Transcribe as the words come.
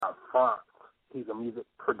Frauntz. He's a music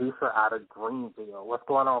producer out of Greenville. What's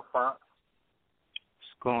going on, Frauntz?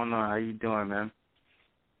 What's going on? How you doing, man?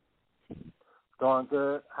 Doing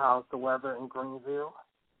good. How's the weather in Greenville?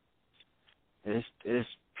 It's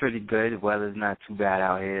pretty good. The weather's not too bad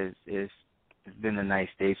out here. It's been a nice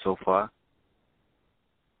day so far.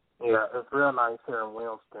 Yeah, it's real nice here in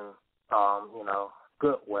Wilmington.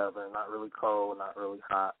 Good weather, not really cold, not really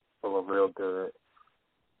hot, so we're real good.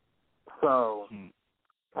 So,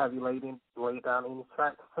 have you laid down any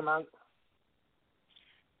tracks tonight?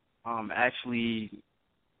 Actually,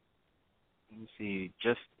 let me see.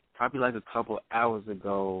 Just probably like a couple hours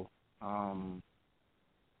ago, I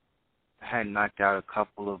had knocked out a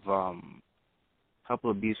couple of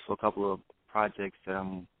beats for a couple of projects that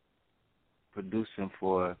I'm producing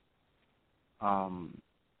for.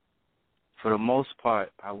 For the most part,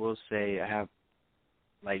 I will say I have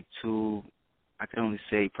like two. I can only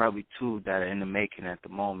say probably two that are in the making at the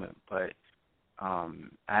moment, but I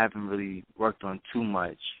haven't really worked on too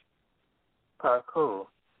much. Okay, cool.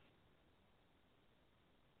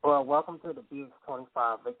 Well, welcome to the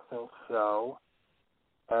X25 Vixen Show,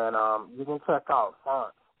 and you can check out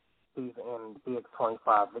Frauntz. He's in the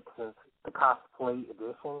X25 Vixens, the Cosplay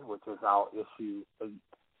Edition, which is our issue 8,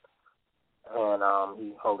 and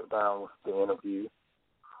he held it down with the interview.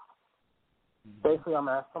 Basically, I'm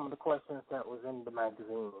asking some of the questions that was in the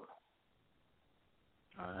magazine.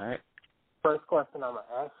 All right. First question I'm going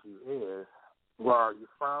to ask you is, where are you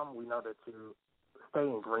from? We know that you stay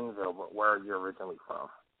in Greenville, but where are you originally from?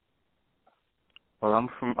 Well,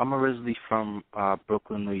 I'm originally from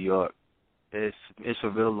Brooklyn, New York. It's a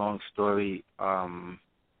real long story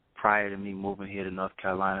prior to me moving here to North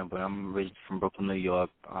Carolina, but I'm originally from Brooklyn, New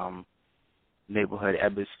York, neighborhood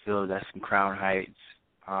Ebbsfield, that's in Crown Heights,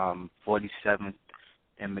 47th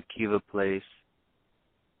and McKeever Place.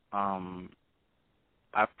 I'm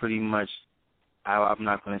not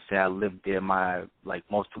going to say I lived there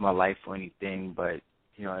most of my life or anything, but,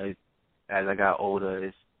 as I got older,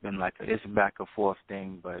 it's been it's a back and forth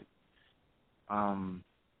thing, but,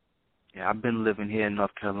 I've been living here in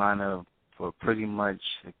North Carolina for pretty much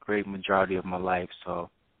a great majority of my life, so,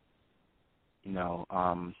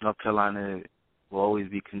 North Carolina will always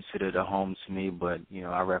be considered a home to me, but,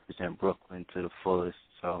 I represent Brooklyn to the fullest,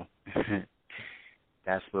 so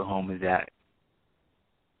that's where home is at.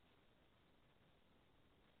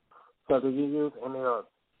 So do you use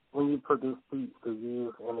when you produce beats, do you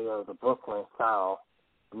use any of the Brooklyn style,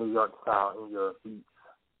 New York style in your beats?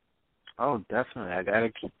 Oh, definitely. I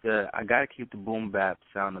gotta keep the boom bap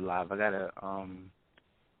sound alive. I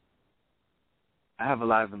have a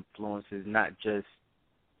lot of influences, not just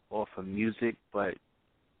off of music, but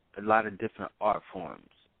a lot of different art forms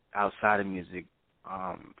outside of music,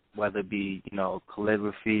 whether it be,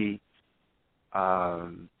 calligraphy.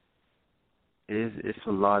 It's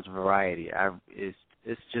a large variety. It's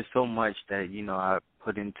just so much that, I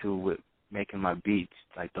put into with making my beats,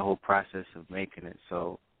 like the whole process of making it.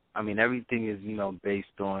 So, everything is,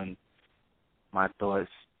 based on my thoughts,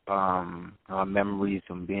 my memories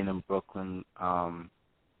from being in Brooklyn,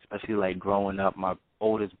 especially like growing up. My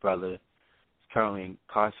oldest brother is currently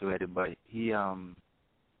incarcerated, but we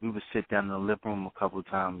would sit down in the living room a couple of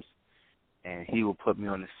times, and he would put me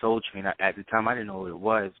on the Soul Train. At the time, I didn't know what it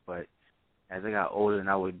was, but as I got older, and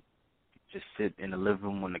I would just sit in the living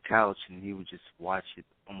room on the couch, and he would just watch it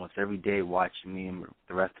almost every day, watching me and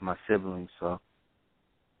the rest of my siblings. So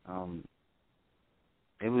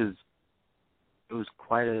it was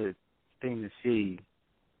quite a thing to see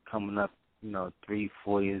coming up,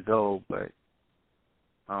 3-4 years old, but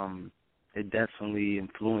it definitely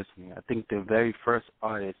influenced me. I think the very first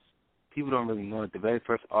artist, people don't really know it, the very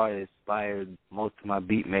first artist inspired most of my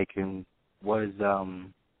beat making was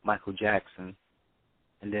Michael Jackson.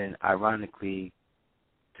 And then, ironically,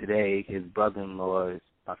 today, his brother-in-law is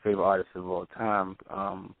my favorite artist of all time,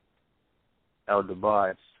 Elder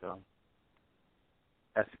Barge. So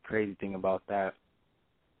that's the crazy thing about that.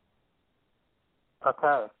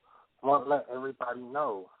 Okay. I want to let everybody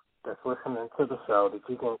know that's listening to the show that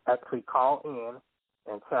you can actually call in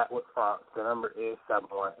and chat with Frauntz. The number is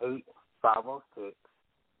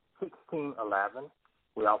 718-506-1611.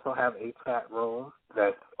 We also have a chat room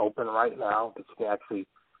that's open right now that you can actually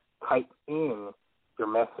type in your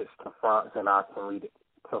message to Frauntz, and I can read it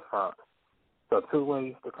to Frauntz. So 2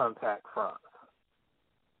 ways to contact Frauntz.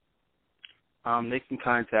 They can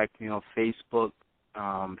contact me on Facebook,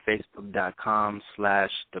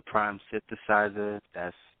 facebook.com/The Prime Synthesizer.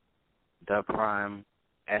 That's The Prime,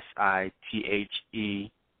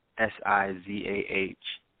 SITHESIZAH.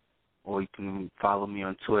 Or you can follow me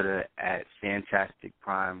on Twitter at Fantastic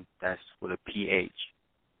Prime. That's with a PH.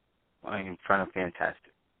 in front of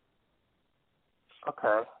fantastic.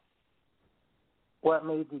 Okay. What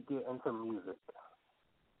made you get into music?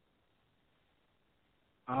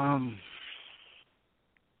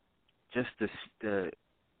 Just the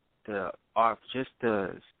art,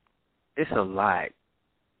 it's a lot.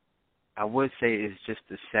 I would say it's just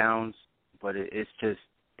the sounds, but it's just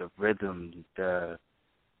the rhythm, the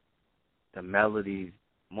melodies.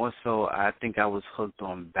 More so, I think I was hooked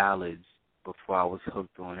on ballads before I was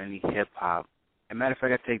hooked on any hip-hop. As a matter of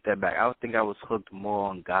fact, I take that back. I would think I was hooked more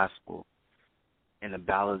on gospel and the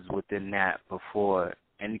ballads within that before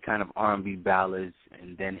any kind of R&B ballads.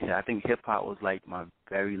 And then I think hip-hop was like my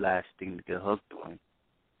very last thing to get hooked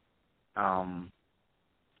on.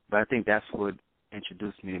 But I think that's what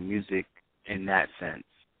introduced me to music in that sense.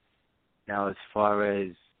 Now, as far as,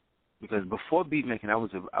 because before beat making, I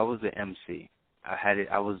was an MC.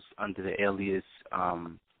 I was under the alias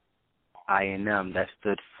INM. That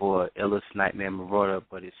stood for Illest Nightmare Marauder,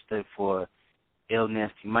 but it stood for Ill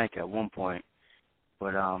Nasty Mike at one point.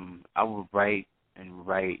 But I would write and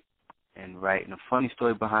write and write. And a funny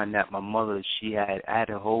story behind that, my mother, I had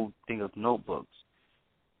a whole thing of notebooks,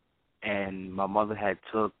 and my mother had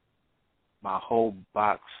took my whole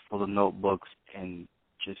box full of notebooks and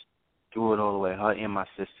just threw it all away. Her and my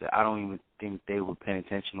sister. I don't even think they were paying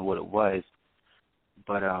attention to what it was.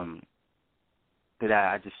 But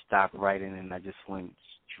I just stopped writing and I just went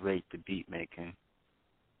straight to beat making.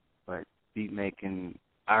 But beat making,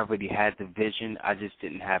 I already had the vision. I just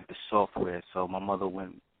didn't have the software. So my mother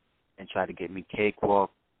went and tried to get me Cakewalk.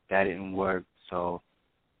 That didn't work. So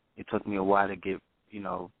it took me a while to get,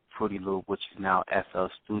 Fruity Loop, which is now FL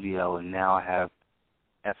Studio, and now I have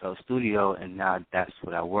FL Studio, and now that's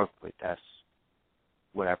what I work with. That's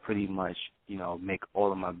what I pretty much, make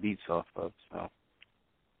all of my beats off of. So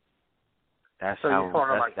that's so how. You're sort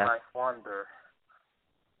of like Ninth Wonder.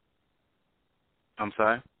 I'm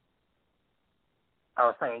sorry? I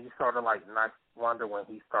was saying you sort of like Ninth Wonder when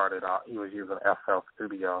he started out. He was using FL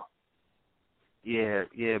Studio. Yeah.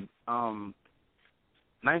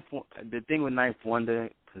 The thing with Ninth Wonder,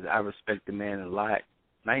 because I respect the man a lot,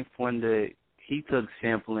 Ninth Wonder, he took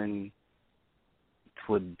sampling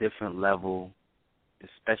to a different level,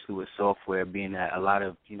 especially with software, being that a lot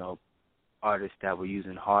of, artists that were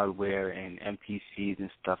using hardware and MPCs and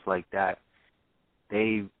stuff like that,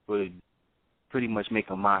 they would pretty much make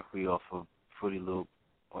a mockery off of Fruity Loop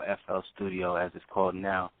or FL Studio, as it's called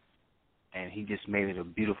now, and he just made it a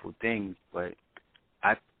beautiful thing. But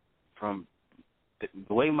from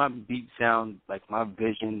the way my beats sound, like my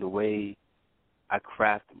vision, the way I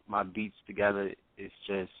craft my beats together, it's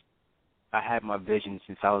just, I had my vision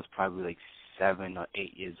since I was probably like 7 or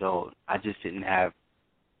 8 years old. I just didn't have,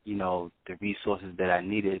 the resources that I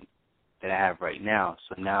needed that I have right now.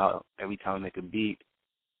 So now every time I make a beat,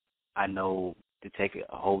 I know to take it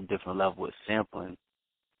a whole different level with sampling.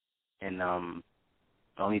 And the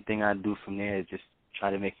only thing I do from there is just try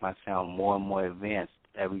to make my sound more and more advanced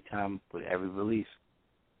every time with every release.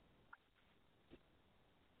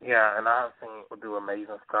 Yeah, and I've seen people do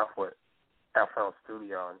amazing stuff with FL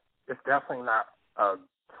Studio. And it's definitely not a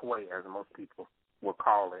toy, as most people would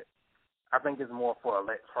call it. I think it's more for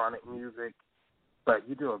electronic music, but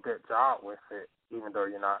you do a good job with it, even though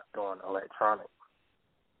you're not doing electronic.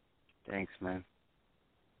 Thanks, man.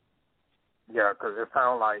 Yeah, because it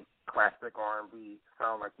sounds like classic R&B. It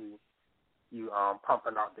sounds like you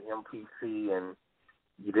pumping out the MPC and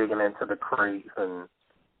you digging into the crates and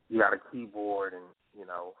you got a keyboard and,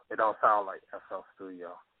 it don't sound like FL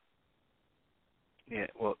Studio. Yeah,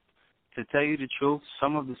 well, to tell you the truth,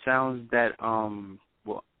 some of the sounds that,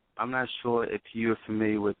 I'm not sure if you're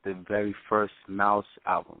familiar with the very first Mouse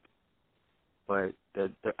album, but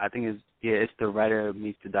I think it's the writer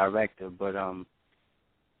meets the director, but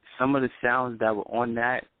some of the sounds that were on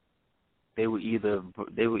that, they were either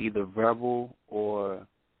verbal or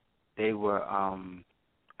they were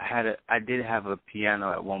I did have a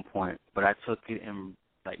piano at one point, but I took it and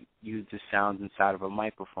used the sounds inside of a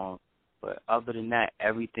microphone. But other than that,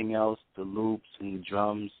 everything else, the loops and the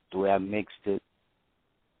drums, the way I mixed it,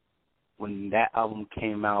 when that album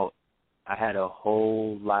came out, I had a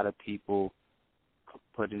whole lot of people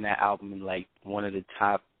putting that album in one of the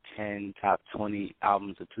top 10, top 20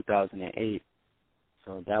 albums of 2008.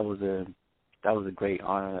 So that was a great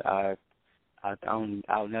honor.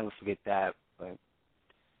 I'll never forget that. But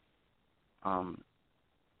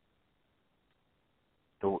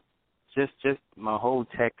just my whole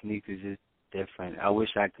technique is just different. I wish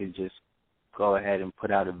I could just go ahead and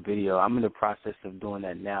put out a video. I'm in the process of doing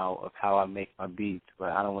that now, of how I make my beats, but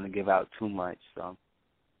I don't want to give out too much. So,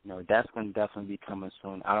 that's going to definitely be coming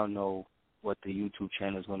soon. I don't know what the YouTube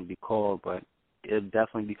channel is going to be called, but it'll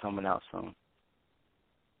definitely be coming out soon.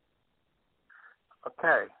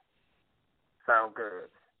 Okay. Sound good.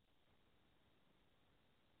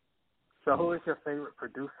 So who is your favorite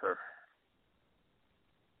producer?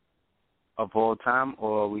 Of all time,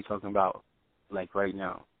 or are we talking about, like, right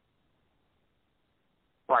now?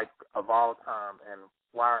 Like, of all time, and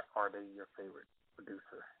why are they your favorite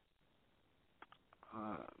producer?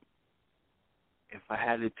 If I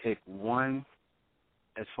had to pick one,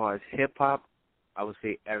 as far as hip-hop, I would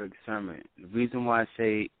say Eric Sermon. The reason why I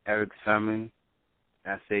say Eric Sermon,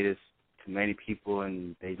 and I say this to many people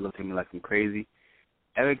and they look at me like I'm crazy,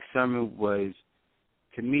 Eric Sermon was,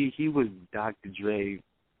 to me, he was Dr. Dre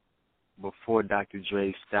before Dr.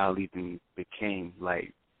 Dre's style even became,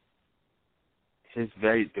 like, the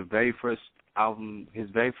very first album, his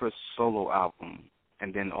very first solo album,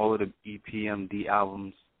 and then all of the EPMD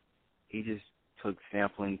albums, he just took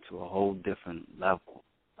sampling to a whole different level.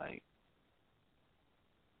 Like,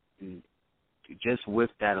 and just with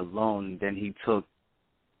that alone, then he took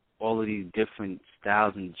all of these different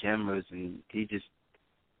styles and genres, and he just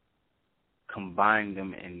combined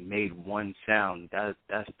them and made one sound.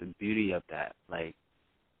 That's the beauty of that. Like,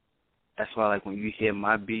 that's why, like, when you hear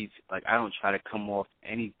my beats, like, I don't try to come off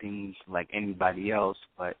anything like anybody else,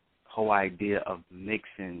 but the whole idea of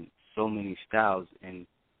mixing so many styles. And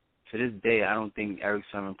to this day, I don't think Eric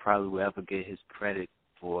Sermon probably will ever get his credit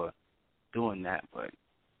for doing that, but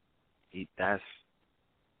that's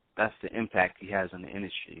the impact he has on the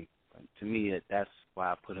industry. But to me, that's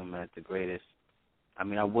why I put him as the greatest. I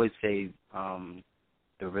mean, I would say the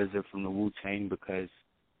RZA from the Wu-Tang, because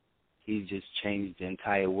he just changed the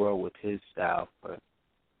entire world with his style, but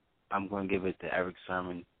I'm going to give it to Eric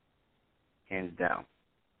Sermon, hands down.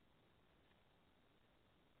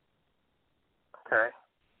 Okay.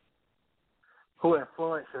 Who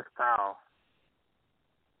influenced your style?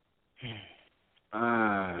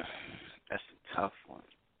 That's a tough one.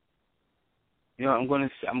 You know, I'm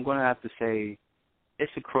gonna have to say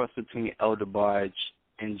it's a cross between Elder Barge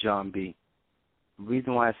and John B. The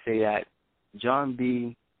reason why I say that, John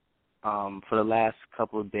B, for the last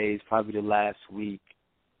couple of days, probably the last week,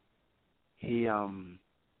 John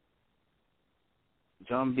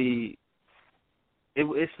B,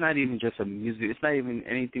 it's not even just a music, it's not even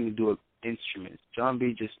anything to do with instruments. John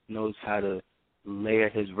B just knows how to layer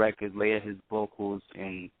his records, layer his vocals,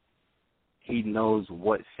 and he knows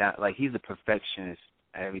what sound, like, he's a perfectionist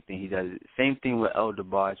at everything he does. Same thing with Elder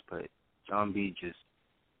Barge, but John B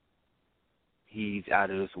he's out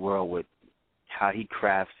of this world with how he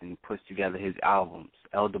crafts and puts together his albums.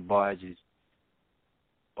 Elder Barge is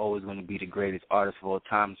always going to be the greatest artist of all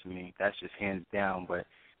time to me. That's just hands down. But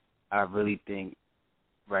I really think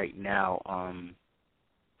right now,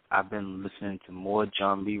 I've been listening to more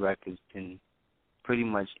John B records than pretty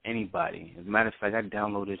much anybody. As a matter of fact, I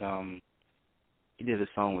downloaded, he did a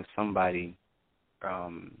song with somebody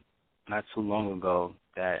not too long ago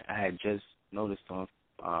that I had just noticed on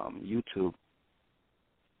YouTube.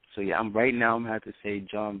 So yeah, I'm going to have to say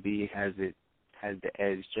John B has the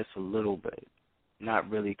edge just a little bit. Not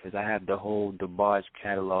really, because I have the whole DeBarge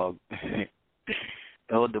catalog, in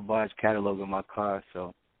my car.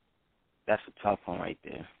 So that's a tough one right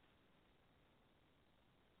there.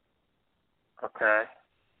 Okay.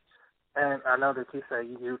 And I know that you say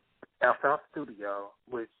you use FL Studio,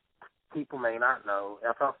 which people may not know.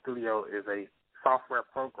 FL Studio is a software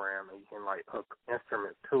program, and you can, like, hook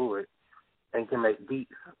instruments to it and can make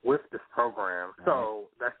beats with this program. Mm-hmm. So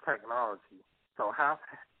that's technology. So how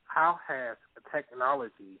has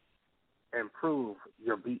technology improved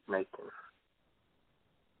your beat making?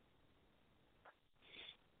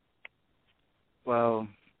 Well,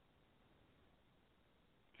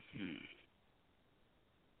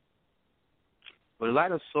 with a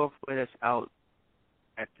lot of software that's out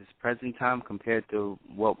at this present time compared to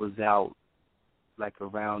what was out like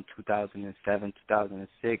around 2007,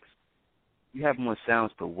 2006, you have more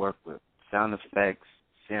sounds to work with. Sound effects,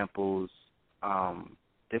 samples,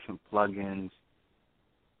 different plugins.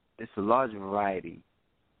 It's a large variety.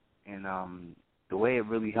 And the way it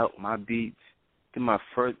really helped my beats,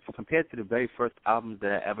 compared to the very first albums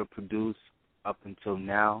that I ever produced up until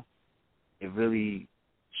now, it really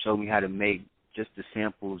showed me how to make just the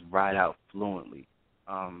samples ride out fluently.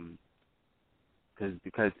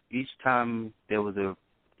 Because each time there was a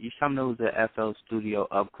FL Studio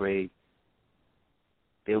upgrade,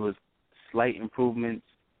 there was slight improvements,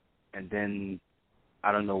 and then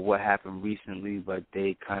I don't know what happened recently, but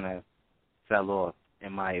they kind of fell off,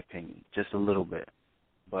 in my opinion, just a little bit.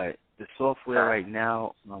 But the software right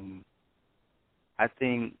now, I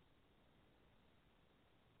think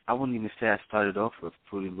I wouldn't even say I started off with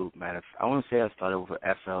Fruity Loop. I wouldn't say I started with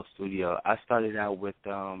FL Studio. I started out with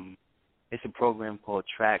it's a program called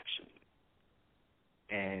Traction,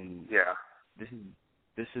 and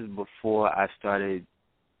this is before I started,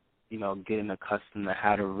 getting accustomed to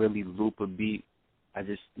how to really loop a beat. I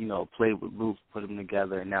just, played with loops, put them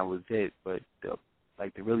together, and that was it. But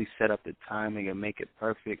to really set up the timing and make it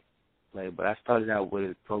perfect, but I started out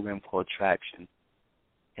with a program called Traction,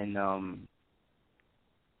 and I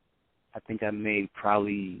think I made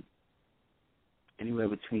probably anywhere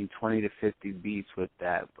between 20 to 50 beats with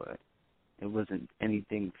that, but it wasn't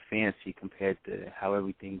anything fancy compared to how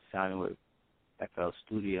everything sounded with FL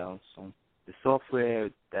Studio. So the software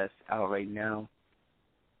that's out right now,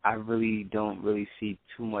 I really don't see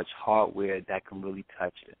too much hardware that can really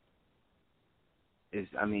touch it. If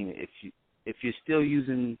you're still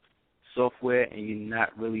using software and you're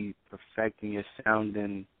not really perfecting your sound,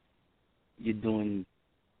 then you're doing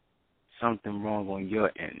something wrong on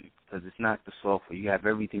your end, because it's not the software. You have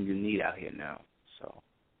everything you need out here now. So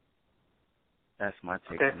that's my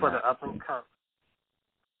take. Okay, for the up and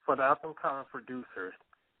coming producers,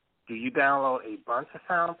 do you download a bunch of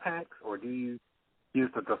sound packs, or do you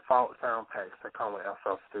use the default sound packs that come with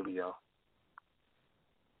FL Studio?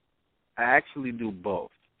 I actually do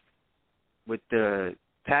both. With the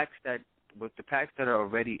packs that are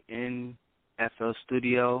already in FL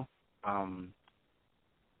Studio,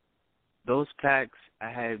 those packs,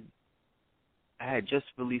 I had just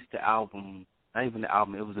released the album, not even the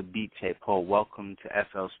album, it was a beat tape called Welcome to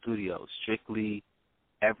FL Studio. Strictly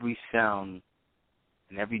every sound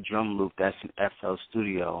and every drum loop that's in FL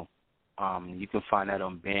Studio, you can find that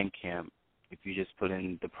on Bandcamp. If you just put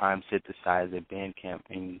in the Prime Synthesizer Bandcamp,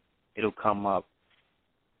 and it'll come up.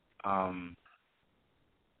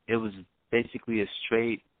 It was basically a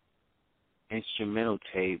straight instrumental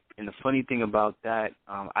tape, and the funny thing about that,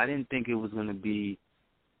 I didn't think it was going to be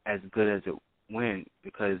as good as it went,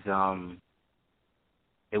 because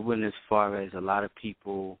it went as far as a lot of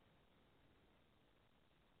people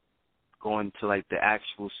going to the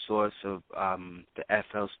actual source of the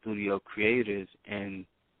FL Studio creators and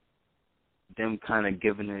them kind of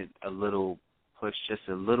giving it a little push, just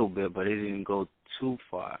a little bit, but it didn't go too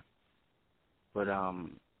far. But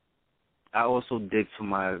I also dig for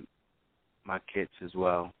my kits as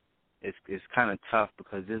well. It's kind of tough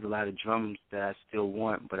because there's a lot of drums that I still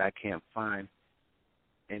want, but I can't find.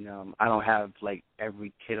 And I don't have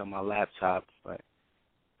every kit on my laptop, but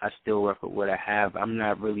I still work with what I have. I'm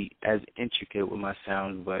not really as intricate with my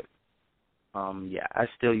sound, but I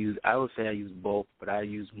would say I use both, but I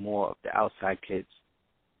use more of the outside kits.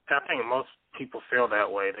 I think most people feel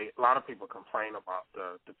that way. A lot of people complain about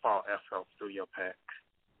the default FL Studio pack.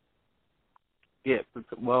 Yeah,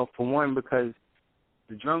 well, for one, because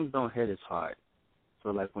the drums don't hit as hard.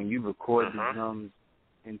 So when you record the drums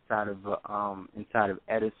inside of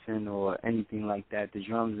Edison or anything like that, the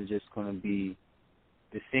drums are just going to be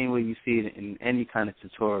the same way you see it in any kind of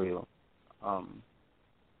tutorial.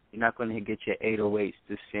 You're not going to get your 808s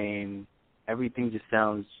the same. Everything just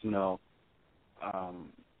sounds,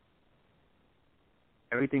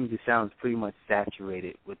 everything just sounds pretty much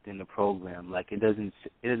saturated within the program. It doesn't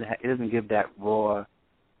give that raw,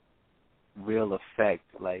 real effect.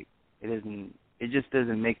 It just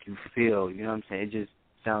doesn't make you feel. You know what I'm saying? It just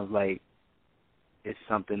sounds like it's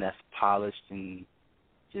something that's polished and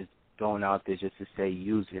just going out there just to say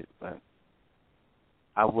use it. But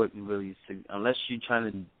I wouldn't really, unless you're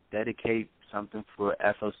trying to dedicate something for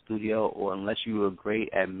FL Studio, or unless you were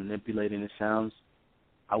great at manipulating the sounds,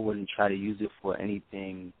 I wouldn't try to use it for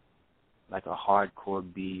anything like a hardcore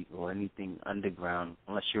beat or anything underground,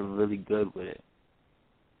 unless you're really good with it.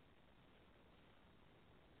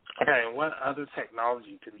 Okay, and what other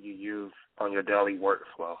technology do you use on your daily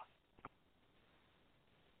workflow?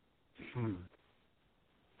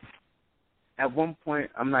 At one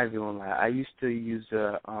point, I'm not even gonna lie, I used to use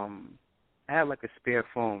I had a spare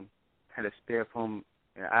phone. I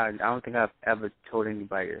don't think I've ever told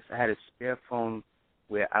anybody this. I had a spare phone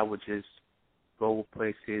where I would just go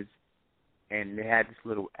places, and they had this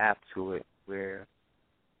little app to it where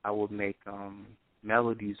I would make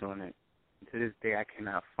melodies on it. And to this day, I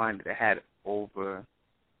cannot find it. I had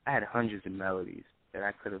hundreds of melodies that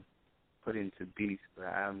I could have put into beats, but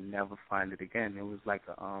I'll never find it again. It was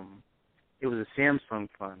it was a Samsung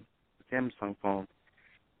phone,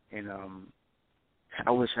 and I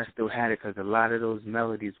wish I still had it because a lot of those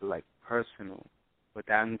melodies were personal. But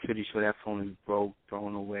I'm pretty sure that phone is broke,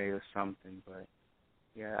 thrown away, or something. But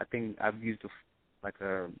yeah, I think I've used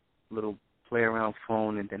a little play around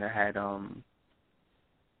phone, and then I had what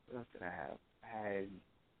else did I have? I had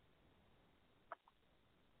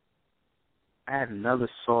I had another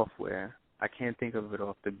software. I can't think of it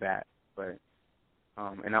off the bat, but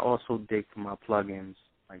and I also dig for my plugins.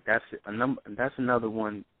 Like that's another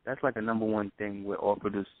one. That's like a number one thing with all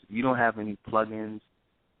producers. If you don't have any plugins,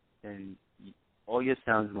 then all your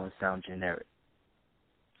sound is going to sound generic.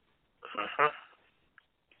 Uh-huh.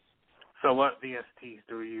 So what VSTs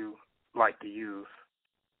do you like to use?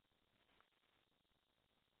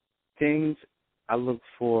 Things I look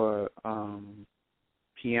for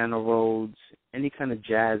piano rolls, any kind of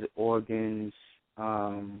jazz organs,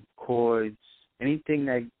 chords, anything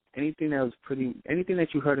that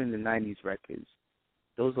you heard in the 90s records.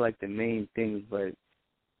 Those are like the main things, but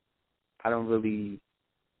I don't really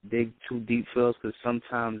dig too deep fills because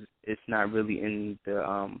sometimes it's not really in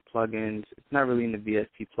the plugins. It's not really in the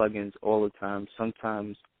VST plugins all the time.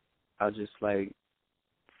 Sometimes I'll just like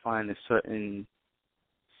find a certain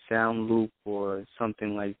sound loop or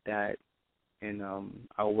something like that, and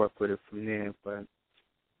I'll work with it from there. But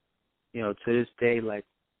to this day, like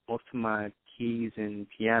most of my keys and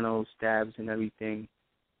piano stabs and everything,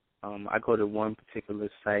 I go to one particular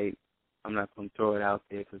site. I'm not going to throw it out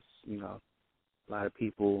there because a lot of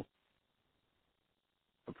people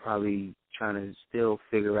are probably trying to still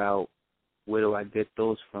figure out where do I get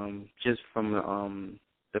those from. Just from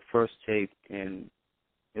the first tape, and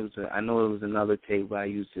I know it was another tape where I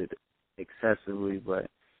used it excessively, but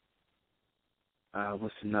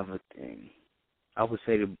what's another thing? I would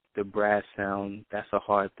say the brass sound. That's a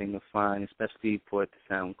hard thing to find, especially for it to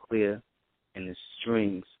sound clear. And the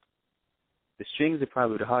strings. The strings are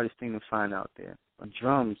probably the hardest thing to find out there.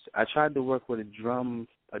 Drums. I tried to work with a drum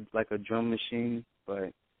machine,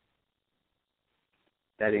 but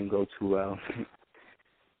that didn't go too well.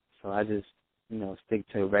 So I just, stick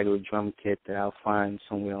to a regular drum kit that I'll find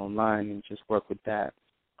somewhere online and just work with that.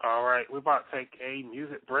 All right. We're about to take a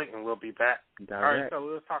music break, and we'll be back. Direct. All right, so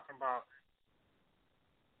we were talking about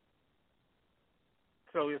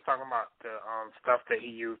the stuff that he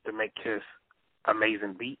used to make his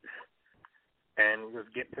amazing beats, and we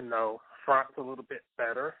just get to know Frauntz a little bit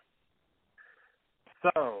better.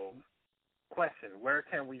 So, question, where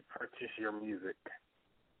can we purchase your music?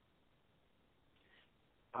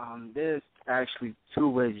 There's actually two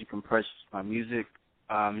ways you can purchase my music.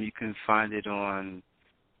 You can find it on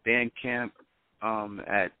Bandcamp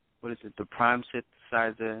at, the Prime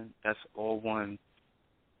Synthesizer. That's all one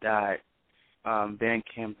dot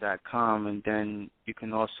bandcamp.com, and then you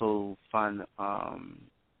can also find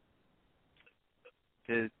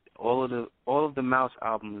all of the Mouse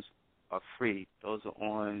albums are free. Those are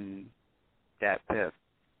on that PIF.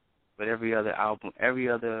 But every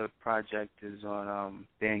other project is on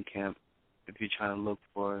Bandcamp if you're trying to look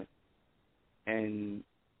for it. And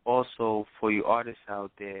also for you artists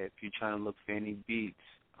out there, if you're trying to look for any beats,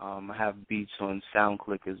 I have beats on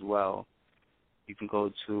SoundClick as well. You can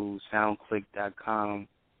go to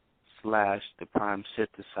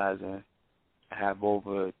soundclick.com/theprime-synthesizer. I have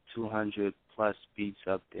over 200 plus beats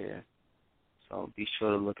up there. So be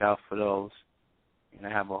sure to look out for those. And I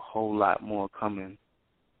have a whole lot more coming.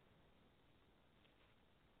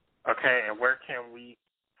 Okay, and where can we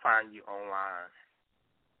find you online?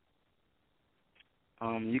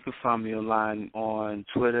 You can find me online on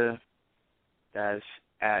Twitter. That's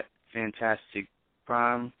at Fantastic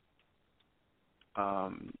Prime.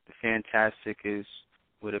 The Fantastic is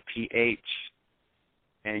with a PH.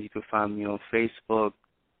 And you can find me on Facebook,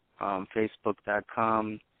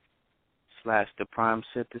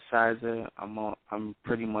 facebook.com/theprime-synthesizer. I'm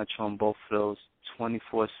pretty much on both of those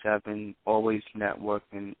 24/7, always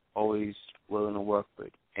networking, always willing to work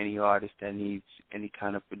with any artist that needs any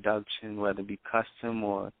kind of production, whether it be custom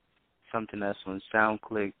or something that's on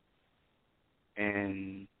SoundClick.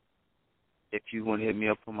 And if you want to hit me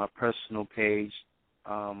up on my personal page,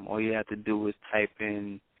 all you have to do is type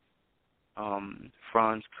in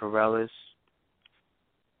Frauntz Carellus,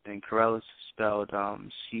 and Carellus is spelled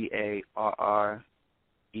Carrelus.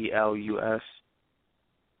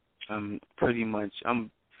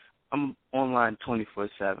 I'm online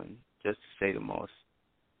 24/7, just to say the most.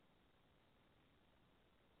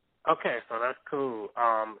 Okay, so that's cool.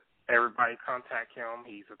 Everybody contact him.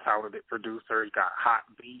 He's a talented producer. He got hot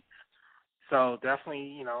beats. So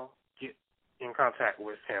definitely, get in contact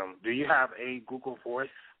with him. Do you have a Google Voice?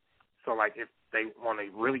 So, like, if they want to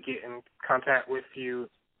really get in contact with you,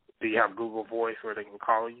 do you have Google Voice where they can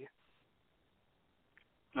call you?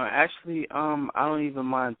 No, actually, I don't even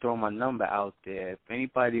mind throwing my number out there. If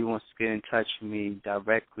anybody wants to get in touch with me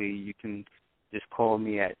directly, you can just call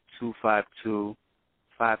me at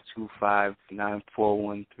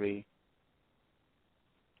 252-525-9413.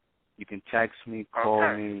 You can text me,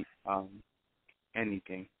 call me,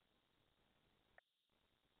 anything.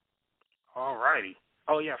 All righty.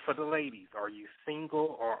 Oh, yeah, for the ladies, are you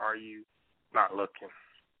single or are you not looking?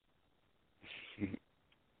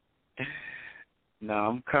 No,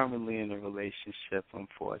 I'm currently in a relationship,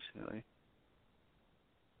 unfortunately.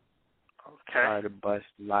 Okay. Sorry to bust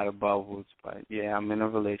a lot of bubbles, but yeah, I'm in a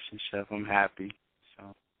relationship. I'm happy.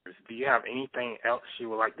 So. Do you have anything else you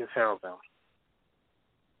would like to tell them?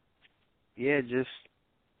 Yeah, just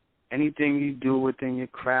anything you do within your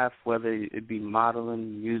craft, whether it be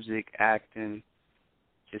modeling, music, acting,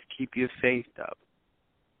 just keep your faith up.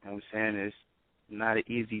 You know what I'm saying? It's not an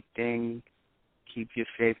easy thing. Keep your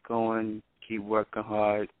faith going. Keep working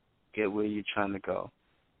hard. Get where you're trying to go.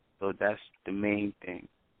 So that's the main thing.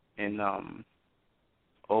 And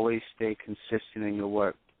always stay consistent in your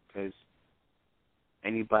work, because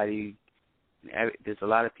there's a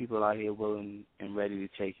lot of people out here willing and ready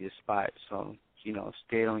to take your spot. So,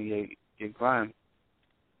 stay on your grind.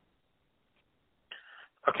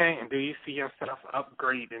 Okay, and do you see yourself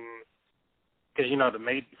upgrading? Because, the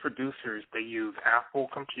major producers, they use Apple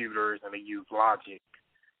computers and they use Logic.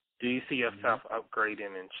 Do you see yourself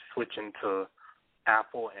upgrading and switching to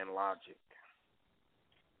Apple and Logic?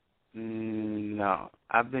 No.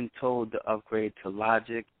 I've been told to upgrade to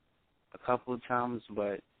Logic a couple of times,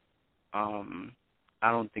 but I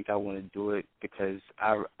don't think I want to do it, because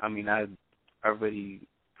I already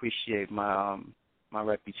appreciate my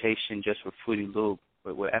reputation just with Fruity Loop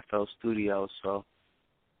with FL Studio. So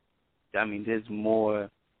there's more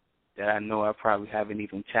that I know I probably haven't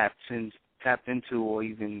even tapped into, or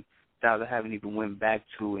even that I haven't even went back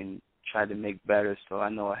to and tried to make better. So I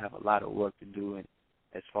know I have a lot of work to do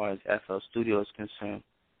as far as FL Studio is concerned.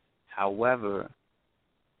 However,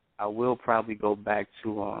 I will probably go back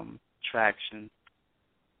to Traction,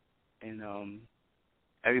 and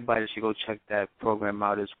everybody should go check that program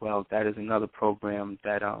out as well. That is another program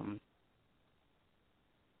that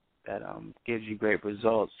gives you great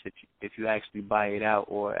results if you actually buy it out,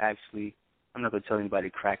 or actually, I'm not gonna tell anybody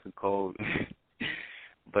to crack the code,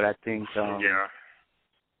 but I think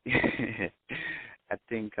I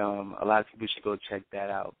think a lot of people should go check that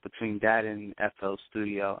out. Between that and FL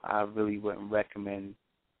Studio, I really wouldn't recommend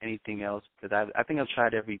anything else, because I think I've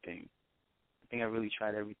tried everything. I think I really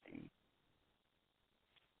tried everything.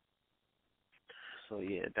 So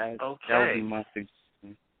yeah, that would be my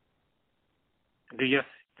suggestion. Do you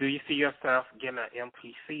see yourself getting an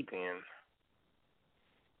MPC then?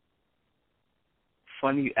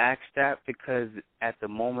 Funny you ask that, because at the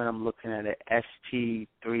moment I'm looking at an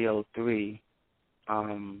ST303.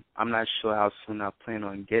 I'm not sure how soon I plan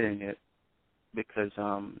on getting it, because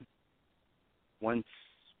once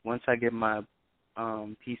I get my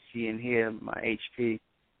PC in here, my HP,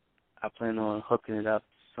 I plan on hooking it up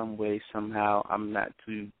some way, somehow. I'm not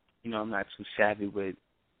too savvy with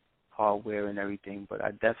hardware and everything, but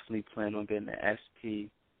I definitely plan on getting an SP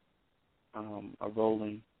a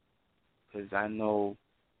rolling, because I know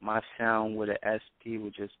my sound with an SP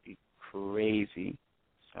would just be crazy.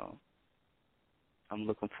 So I'm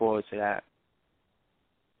looking forward to that.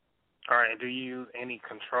 All right, do you use any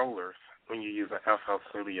controllers when you use an FL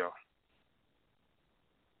Studio?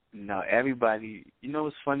 No, everybody,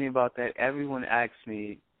 what's funny about that? Everyone asks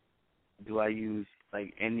me, do I use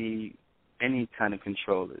like any kind of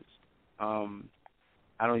controllers? I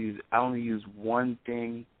only use one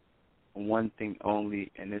thing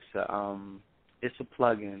only, and it's a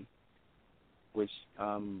plugin which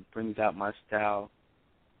brings out my style,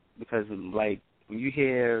 because like when you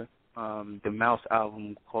hear the Mouse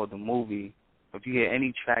album called The Movie, if you hear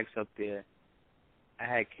any tracks up there, I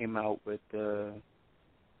had came out with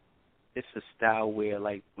it's a style where,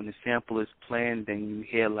 like, when the sample is playing, then you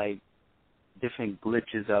hear, like, different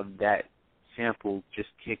glitches of that sample just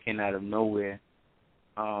kicking out of nowhere.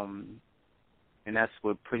 And that's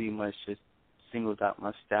what pretty much just singles out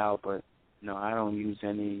my style. But, no, I don't use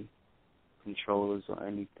any controllers or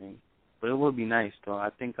anything. But it would be nice, though. I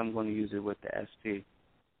think I'm going to use it with the SP.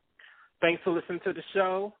 Thanks for listening to the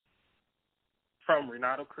show from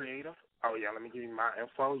Renato Creative. Oh, yeah, let me give you my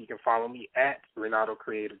info. You can follow me at Renato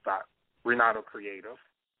Creative. You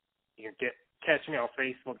can catch me on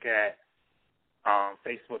Facebook at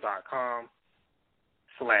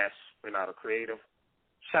facebook.com/Renato Creative.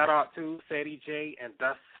 Shout out to Sadie J and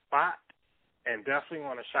Dust Spot, and definitely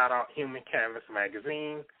want to shout out Human Canvas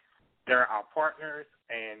Magazine. They're our partners,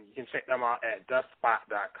 and you can check them out at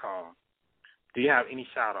dustspot.com. Do you have any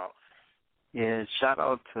shout outs? Yeah, shout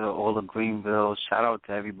out to all of Greenville. Shout out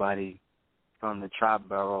to everybody from the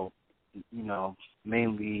Tri-Borough,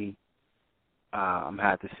 mainly, I'm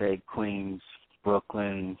happy to say Queens,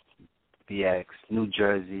 Brooklyn, BX, New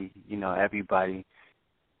Jersey, everybody.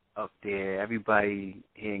 up there, everybody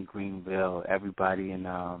here in Greenville, everybody, and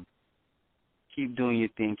keep doing your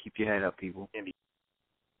thing. Keep your head up, people.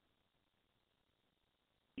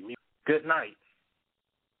 Good night.